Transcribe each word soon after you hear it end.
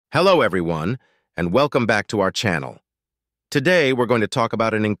Hello everyone, and welcome back to our channel. Today we're going to talk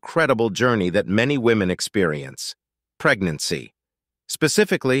about an incredible journey that many women experience, pregnancy.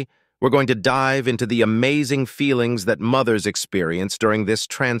 Specifically, we're going to dive into the amazing feelings that mothers experience during this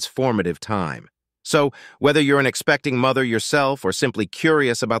transformative time. So, whether you're an expecting mother yourself or simply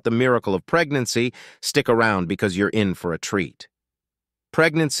curious about the miracle of pregnancy, stick around because you're in for a treat.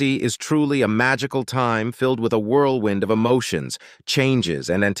 Pregnancy is truly a magical time filled with a whirlwind of emotions, changes,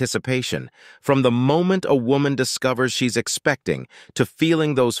 and anticipation. From the moment a woman discovers she's expecting to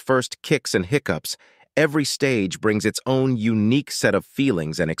feeling those first kicks and hiccups, every stage brings its own unique set of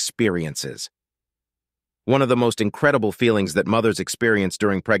feelings and experiences. One of the most incredible feelings that mothers experience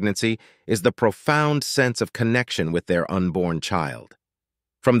during pregnancy is the profound sense of connection with their unborn child.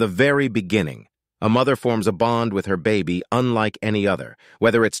 From the very beginning, a mother forms a bond with her baby unlike any other,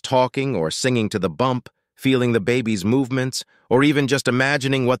 whether it's talking or singing to the bump, feeling the baby's movements, or even just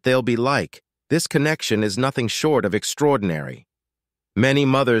imagining what they'll be like. This connection is nothing short of extraordinary. Many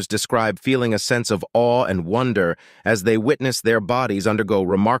mothers describe feeling a sense of awe and wonder as they witness their bodies undergo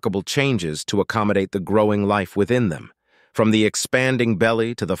remarkable changes to accommodate the growing life within them. From the expanding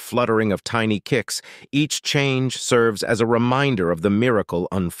belly to the fluttering of tiny kicks, each change serves as a reminder of the miracle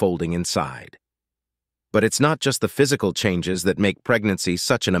unfolding inside. But it's not just the physical changes that make pregnancy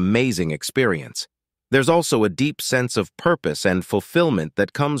such an amazing experience. There's also a deep sense of purpose and fulfillment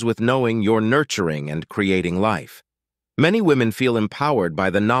that comes with knowing you're nurturing and creating life. Many women feel empowered by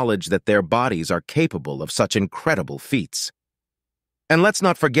the knowledge that their bodies are capable of such incredible feats. And let's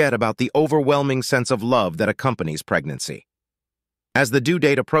not forget about the overwhelming sense of love that accompanies pregnancy. As the due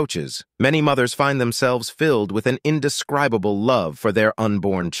date approaches, many mothers find themselves filled with an indescribable love for their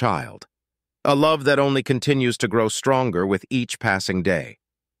unborn child. A love that only continues to grow stronger with each passing day.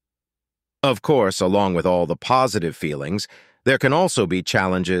 Of course, along with all the positive feelings, there can also be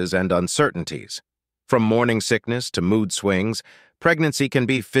challenges and uncertainties. From morning sickness to mood swings, pregnancy can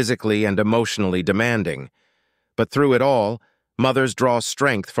be physically and emotionally demanding. But through it all, mothers draw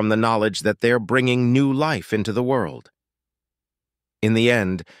strength from the knowledge that they're bringing new life into the world. In the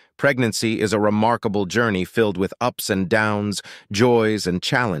end, pregnancy is a remarkable journey filled with ups and downs, joys and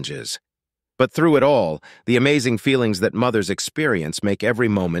challenges. But through it all, the amazing feelings that mothers experience make every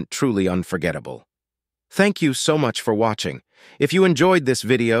moment truly unforgettable. Thank you so much for watching. If you enjoyed this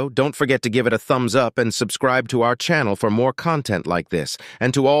video, don't forget to give it a thumbs up and subscribe to our channel for more content like this.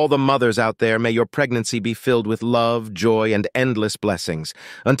 And to all the mothers out there, may your pregnancy be filled with love, joy, and endless blessings.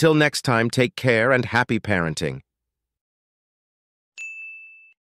 Until next time, take care and happy parenting.